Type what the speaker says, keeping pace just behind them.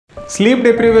Sleep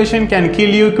deprivation can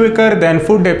kill you quicker than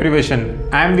food deprivation.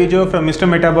 I am Vijay from Mr.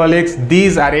 Metabolics.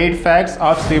 These are 8 facts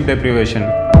of sleep deprivation.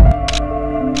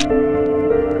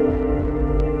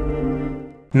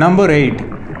 Number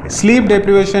 8. Sleep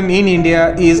deprivation in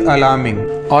India is alarming.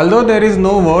 Although there is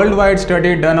no worldwide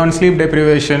study done on sleep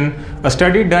deprivation, a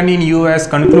study done in US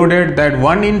concluded that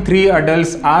 1 in 3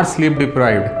 adults are sleep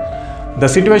deprived. The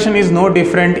situation is no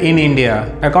different in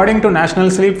India. According to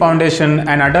National Sleep Foundation,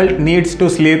 an adult needs to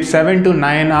sleep 7 to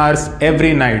 9 hours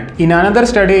every night. In another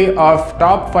study of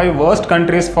top 5 worst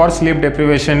countries for sleep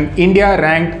deprivation, India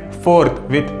ranked 4th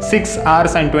with 6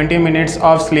 hours and 20 minutes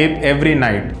of sleep every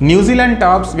night. New Zealand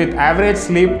tops with average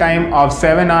sleep time of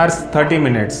 7 hours 30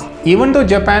 minutes. Even though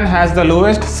Japan has the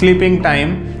lowest sleeping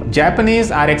time, Japanese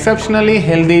are exceptionally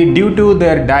healthy due to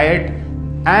their diet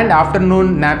and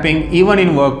afternoon napping even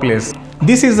in workplace.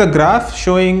 This is a graph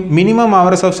showing minimum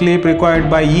hours of sleep required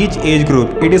by each age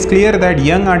group. It is clear that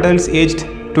young adults aged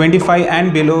 25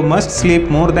 and below must sleep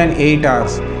more than 8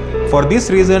 hours. For this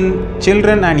reason,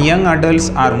 children and young adults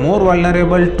are more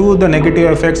vulnerable to the negative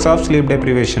effects of sleep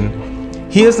deprivation.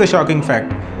 Here's the shocking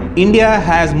fact. India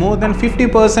has more than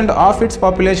 50% of its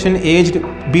population aged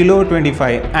below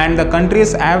 25, and the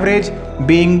country's average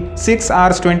being 6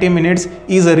 hours 20 minutes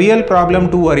is a real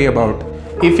problem to worry about.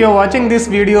 If you're watching this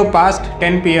video past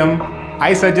 10 PM,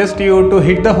 I suggest you to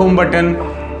hit the home button,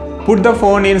 put the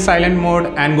phone in silent mode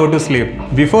and go to sleep.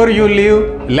 Before you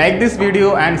leave, like this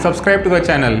video and subscribe to the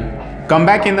channel. Come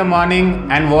back in the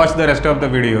morning and watch the rest of the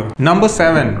video. Number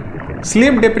 7.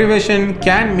 Sleep deprivation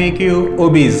can make you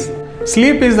obese.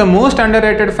 Sleep is the most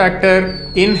underrated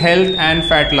factor in health and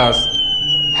fat loss.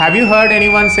 Have you heard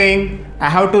anyone saying, I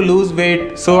have to lose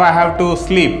weight, so I have to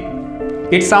sleep?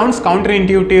 It sounds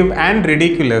counterintuitive and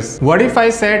ridiculous. What if I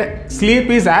said sleep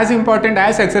is as important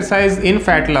as exercise in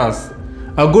fat loss?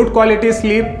 A good quality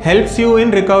sleep helps you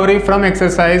in recovery from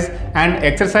exercise and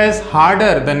exercise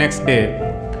harder the next day,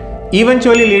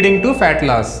 eventually leading to fat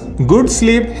loss. Good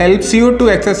sleep helps you to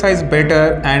exercise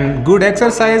better and good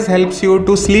exercise helps you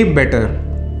to sleep better.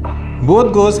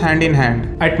 Both goes hand in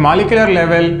hand. At molecular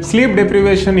level, sleep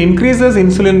deprivation increases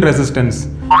insulin resistance.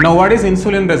 Now what is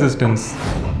insulin resistance?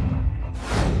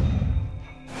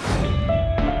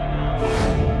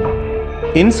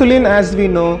 Insulin, as we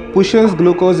know, pushes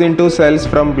glucose into cells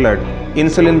from blood.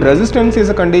 Insulin resistance is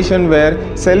a condition where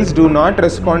cells do not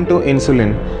respond to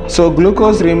insulin, so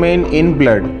glucose remains in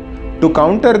blood. To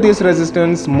counter this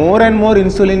resistance, more and more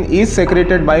insulin is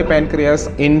secreted by pancreas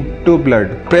into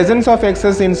blood. Presence of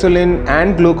excess insulin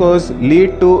and glucose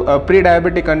lead to a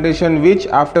pre-diabetic condition which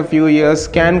after few years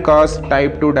can cause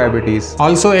type 2 diabetes.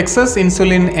 Also, excess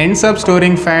insulin ends up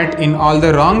storing fat in all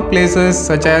the wrong places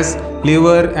such as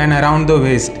liver and around the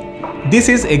waist. This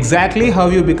is exactly how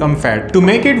you become fat. To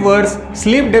make it worse,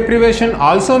 sleep deprivation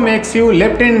also makes you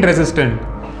leptin resistant.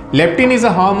 Leptin is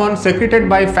a hormone secreted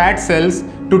by fat cells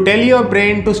to tell your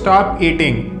brain to stop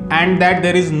eating and that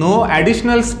there is no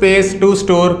additional space to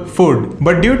store food.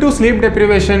 But due to sleep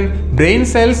deprivation, brain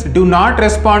cells do not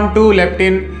respond to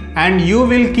leptin and you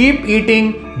will keep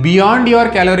eating beyond your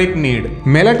caloric need.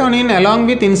 Melatonin along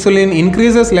with insulin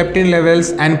increases leptin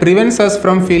levels and prevents us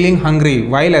from feeling hungry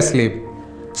while asleep.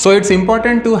 So it's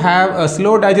important to have a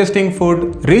slow digesting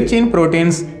food rich in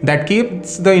proteins that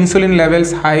keeps the insulin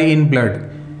levels high in blood.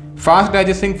 Fast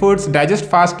digesting foods digest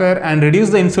faster and reduce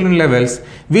the insulin levels,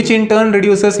 which in turn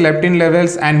reduces leptin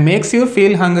levels and makes you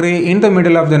feel hungry in the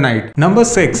middle of the night. Number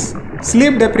 6.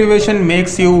 Sleep deprivation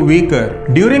makes you weaker.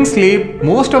 During sleep,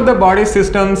 most of the body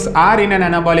systems are in an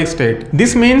anabolic state.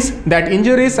 This means that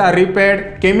injuries are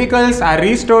repaired, chemicals are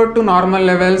restored to normal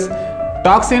levels,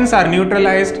 toxins are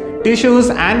neutralized, tissues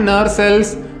and nerve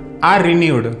cells are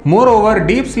renewed. Moreover,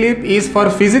 deep sleep is for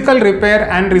physical repair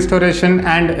and restoration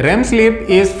and REM sleep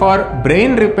is for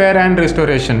brain repair and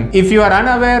restoration. If you are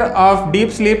unaware of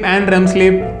deep sleep and REM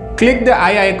sleep, click the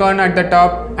eye icon at the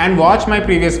top and watch my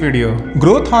previous video.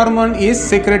 Growth hormone is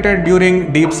secreted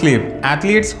during deep sleep.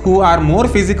 Athletes who are more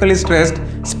physically stressed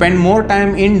spend more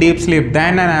time in deep sleep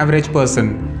than an average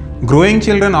person. Growing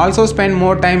children also spend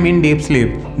more time in deep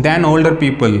sleep than older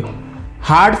people.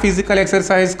 Hard physical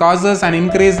exercise causes an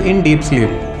increase in deep sleep.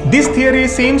 This theory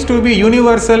seems to be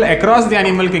universal across the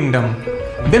animal kingdom.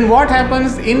 Then what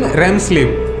happens in REM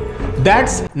sleep?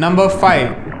 That's number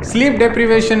 5. Sleep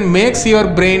deprivation makes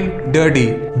your brain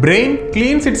dirty. Brain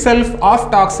cleans itself of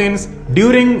toxins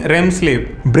during REM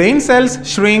sleep. Brain cells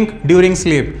shrink during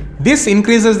sleep. This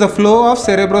increases the flow of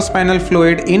cerebrospinal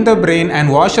fluid in the brain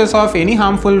and washes off any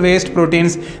harmful waste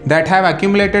proteins that have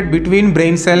accumulated between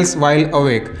brain cells while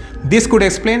awake. This could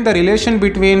explain the relation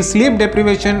between sleep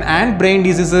deprivation and brain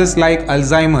diseases like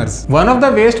Alzheimer's. One of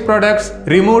the waste products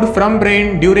removed from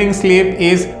brain during sleep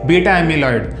is beta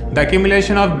amyloid. The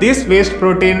accumulation of this waste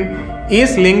protein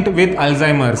is linked with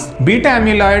Alzheimer's. Beta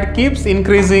amyloid keeps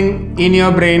increasing in your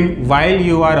brain while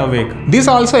you are awake. This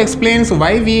also explains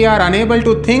why we are unable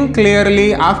to think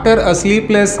clearly after a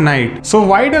sleepless night. So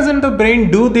why doesn't the brain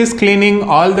do this cleaning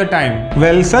all the time?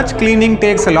 Well, such cleaning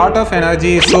takes a lot of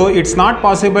energy, so it's not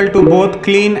possible to both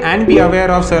clean and be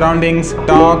aware of surroundings,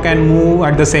 talk and move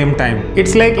at the same time.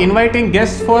 It's like inviting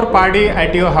guests for party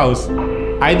at your house.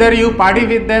 Either you party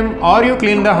with them or you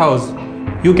clean the house.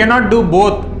 You cannot do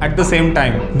both at the same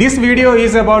time. This video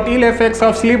is about ill effects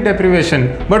of sleep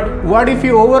deprivation. But what if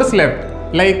you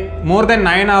overslept, like more than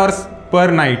 9 hours per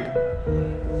night?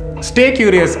 Stay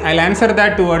curious, I'll answer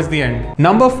that towards the end.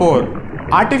 Number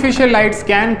 4. Artificial lights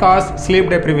can cause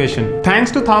sleep deprivation. Thanks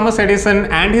to Thomas Edison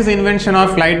and his invention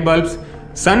of light bulbs,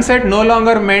 sunset no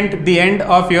longer meant the end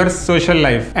of your social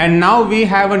life. And now we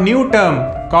have a new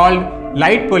term called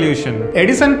light pollution.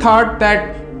 Edison thought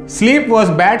that sleep was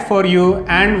bad for you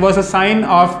and was a sign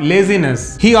of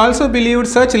laziness. He also believed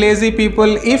such lazy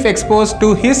people, if exposed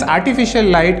to his artificial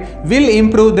light, will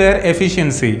improve their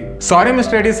efficiency. Sorry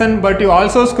Mr. Edison, but you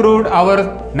also screwed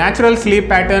our natural sleep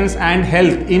patterns and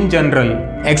health in general.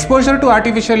 Exposure to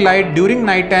artificial light during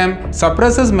nighttime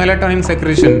suppresses melatonin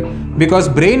secretion because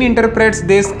brain interprets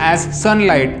this as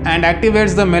sunlight and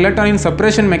activates the melatonin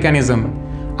suppression mechanism.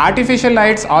 Artificial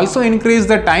lights also increase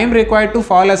the time required to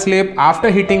fall asleep after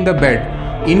hitting the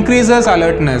bed, increases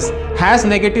alertness, has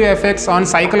negative effects on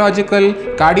psychological,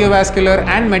 cardiovascular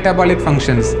and metabolic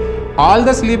functions. All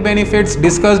the sleep benefits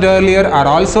discussed earlier are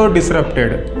also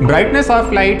disrupted. Brightness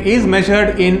of light is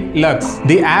measured in lux.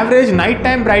 The average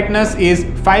nighttime brightness is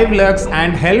 5 lux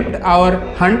and helped our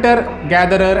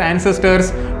hunter-gatherer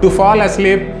ancestors to fall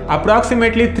asleep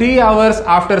approximately 3 hours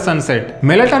after sunset.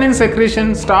 Melatonin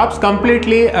secretion stops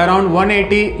completely around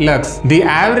 180 lux. The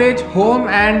average home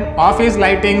and office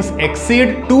lightings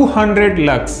exceed 200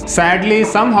 lux. Sadly,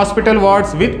 some hospital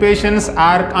wards with patients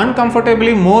are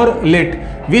uncomfortably more lit,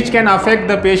 which can affect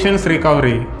the patient's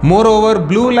recovery. Moreover,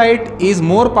 blue light is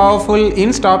more powerful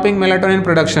in stopping melatonin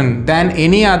production than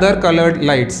any other colored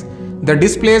lights. The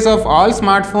displays of all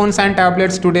smartphones and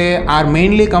tablets today are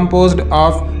mainly composed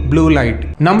of blue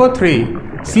light. Number 3.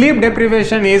 Sleep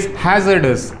deprivation is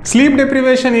hazardous. Sleep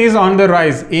deprivation is on the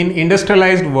rise in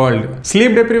industrialized world.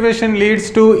 Sleep deprivation leads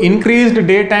to increased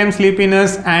daytime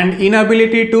sleepiness and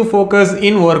inability to focus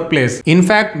in workplace. In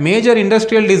fact, major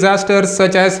industrial disasters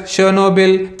such as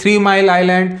Chernobyl, 3 Mile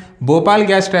Island, Bhopal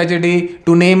gas tragedy,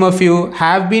 to name a few,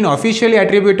 have been officially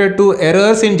attributed to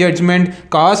errors in judgment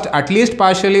caused at least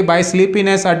partially by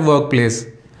sleepiness at workplace.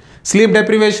 Sleep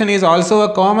deprivation is also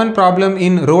a common problem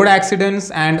in road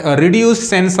accidents and a reduced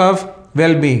sense of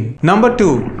well-being. Number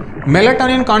 2.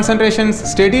 Melatonin concentrations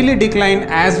steadily decline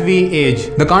as we age.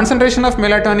 The concentration of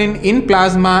melatonin in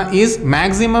plasma is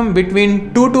maximum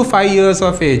between 2 to 5 years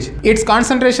of age. Its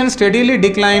concentration steadily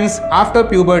declines after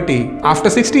puberty.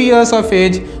 After 60 years of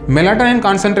age, melatonin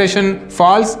concentration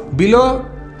falls below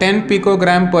 10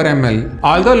 picogram per ml.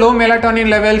 Although low melatonin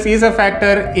levels is a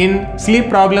factor in sleep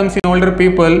problems in older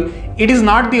people, it is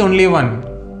not the only one.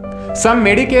 Some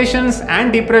medications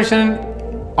and depression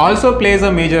also plays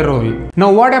a major role.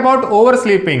 Now what about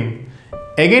oversleeping?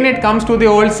 Again it comes to the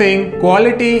old saying,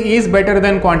 quality is better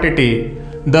than quantity.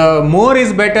 The more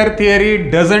is better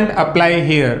theory doesn't apply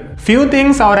here. Few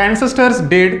things our ancestors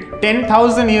did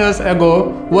 10,000 years ago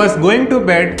was going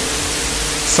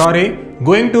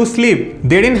to sleep.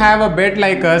 They didn't have a bed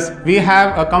like us. We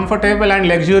have a comfortable and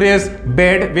luxurious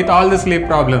bed with all the sleep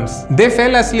problems. They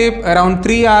fell asleep around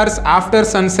 3 hours after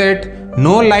sunset,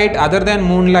 no light other than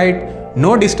moonlight,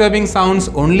 no disturbing sounds,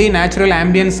 only natural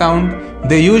ambient sound.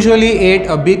 They usually ate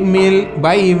a big meal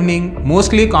by evening,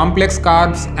 mostly complex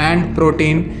carbs and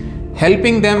protein,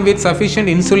 helping them with sufficient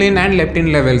insulin and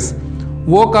leptin levels.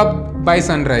 Woke up by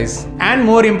sunrise. And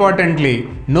more importantly,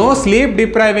 no sleep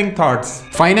depriving thoughts,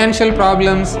 financial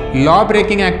problems, law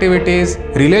breaking activities,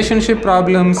 relationship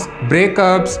problems,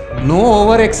 breakups, no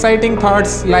overexciting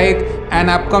thoughts like an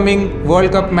upcoming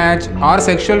World Cup match or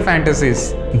sexual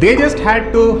fantasies. They just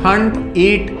had to hunt,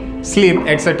 eat, sleep,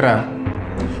 etc.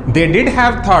 They did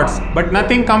have thoughts, but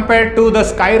nothing compared to the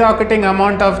skyrocketing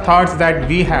amount of thoughts that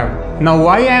we have. Now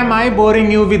why am I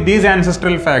boring you with these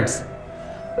ancestral facts?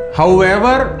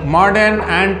 However modern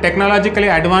and technologically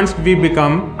advanced we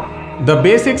become, the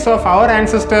basics of our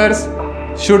ancestors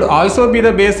should also be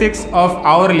the basics of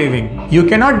our living. You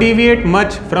cannot deviate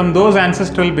much from those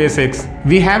ancestral basics.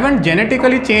 We haven't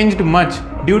genetically changed much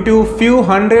due to few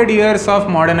hundred years of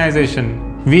modernization.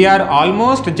 We are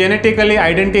almost genetically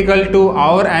identical to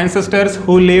our ancestors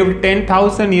who lived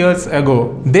 10,000 years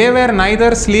ago. They were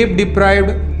neither sleep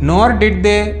deprived nor did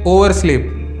they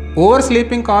oversleep.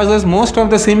 Oversleeping causes most of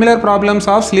the similar problems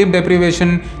of sleep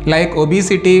deprivation like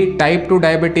obesity, type 2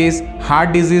 diabetes,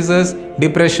 heart diseases,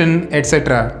 depression,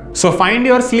 etc. So find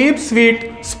your sleep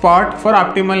sweet spot for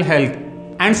optimal health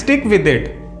and stick with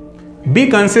it. Be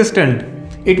consistent.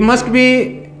 It must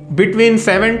be between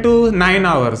 7 to 9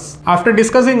 hours. After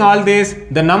discussing all this,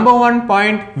 the number one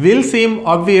point will seem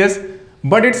obvious,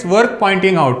 but it's worth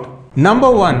pointing out.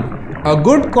 Number one, a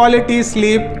good quality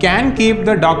sleep can keep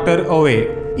the doctor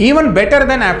away. Even better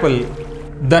than Apple.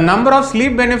 The number of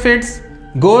sleep benefits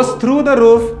goes through the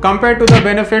roof compared to the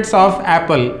benefits of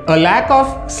Apple. A lack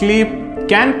of sleep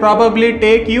can probably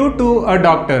take you to a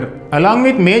doctor. Along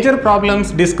with major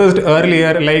problems discussed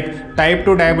earlier like type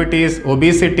 2 diabetes,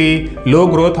 obesity, low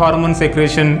growth hormone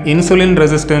secretion, insulin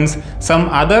resistance, some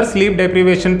other sleep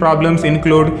deprivation problems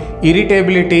include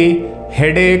irritability,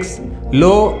 headaches,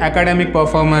 low academic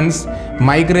performance,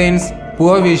 migraines,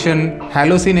 poor vision,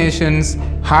 hallucinations,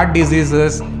 heart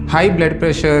diseases, high blood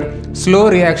pressure, slow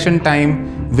reaction time,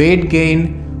 weight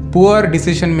gain, poor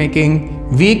decision making,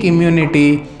 weak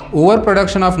immunity,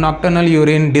 overproduction of nocturnal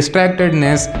urine,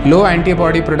 distractedness, low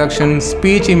antibody production,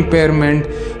 speech impairment,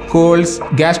 colds,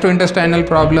 gastrointestinal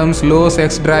problems, low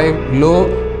sex drive,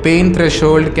 low pain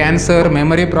threshold, cancer,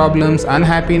 memory problems,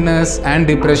 unhappiness and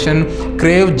depression,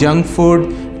 crave junk food,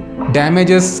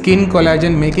 damages skin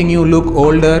collagen making you look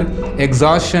older,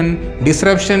 exhaustion,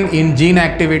 disruption in gene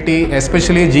activity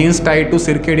especially genes tied to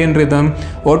circadian rhythm,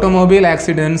 automobile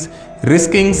accidents,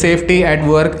 risking safety at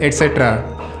work, etc.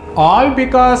 All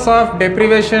because of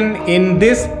deprivation in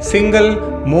this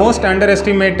single most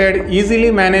underestimated,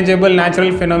 easily manageable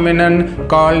natural phenomenon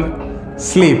called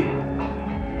sleep.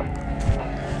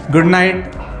 Good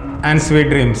night and sweet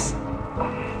dreams.